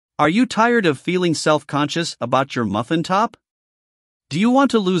Are you tired of feeling self-conscious about your muffin top? Do you want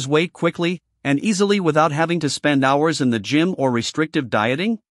to lose weight quickly and easily without having to spend hours in the gym or restrictive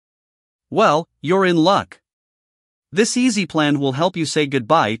dieting? Well, you're in luck. This easy plan will help you say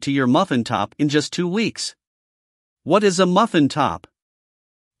goodbye to your muffin top in just 2 weeks. What is a muffin top?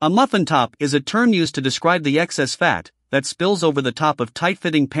 A muffin top is a term used to describe the excess fat that spills over the top of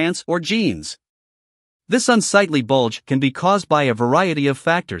tight-fitting pants or jeans. This unsightly bulge can be caused by a variety of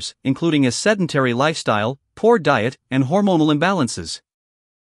factors, including a sedentary lifestyle, poor diet, and hormonal imbalances.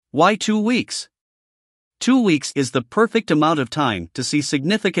 Why 2 weeks? 2 weeks is the perfect amount of time to see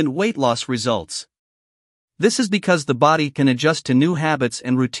significant weight loss results. This is because the body can adjust to new habits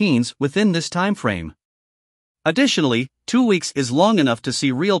and routines within this time frame. Additionally, 2 weeks is long enough to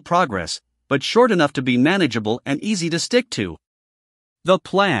see real progress, but short enough to be manageable and easy to stick to. The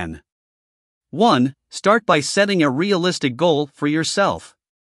plan. 1. Start by setting a realistic goal for yourself.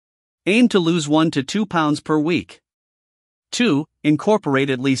 Aim to lose 1 to 2 pounds per week. 2. Incorporate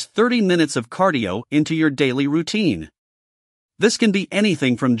at least 30 minutes of cardio into your daily routine. This can be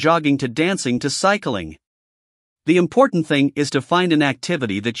anything from jogging to dancing to cycling. The important thing is to find an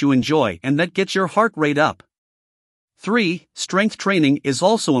activity that you enjoy and that gets your heart rate up. 3. Strength training is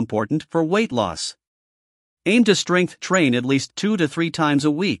also important for weight loss. Aim to strength train at least 2 to 3 times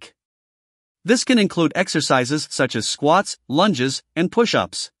a week. This can include exercises such as squats, lunges, and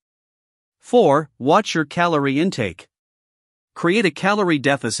push-ups. 4. Watch your calorie intake. Create a calorie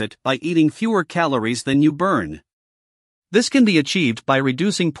deficit by eating fewer calories than you burn. This can be achieved by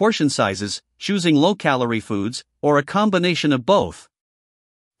reducing portion sizes, choosing low-calorie foods, or a combination of both.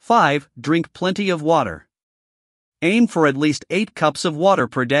 5. Drink plenty of water. Aim for at least 8 cups of water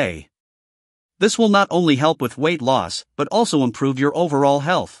per day. This will not only help with weight loss, but also improve your overall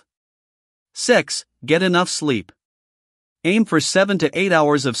health. 6. Get enough sleep. Aim for 7 to 8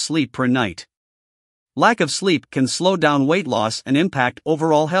 hours of sleep per night. Lack of sleep can slow down weight loss and impact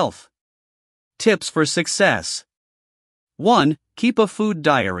overall health. Tips for success. 1. Keep a food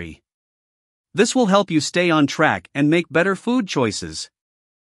diary. This will help you stay on track and make better food choices.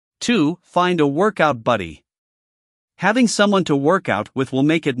 2. Find a workout buddy. Having someone to work out with will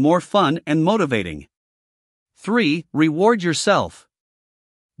make it more fun and motivating. 3. Reward yourself.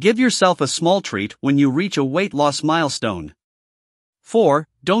 Give yourself a small treat when you reach a weight loss milestone. 4.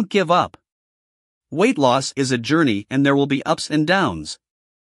 Don't give up. Weight loss is a journey and there will be ups and downs.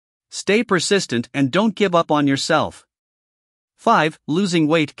 Stay persistent and don't give up on yourself. 5. Losing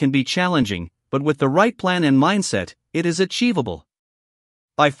weight can be challenging, but with the right plan and mindset, it is achievable.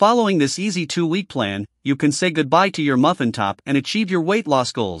 By following this easy 2-week plan, you can say goodbye to your muffin top and achieve your weight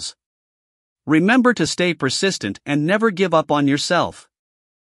loss goals. Remember to stay persistent and never give up on yourself.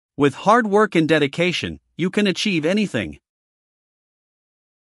 With hard work and dedication, you can achieve anything.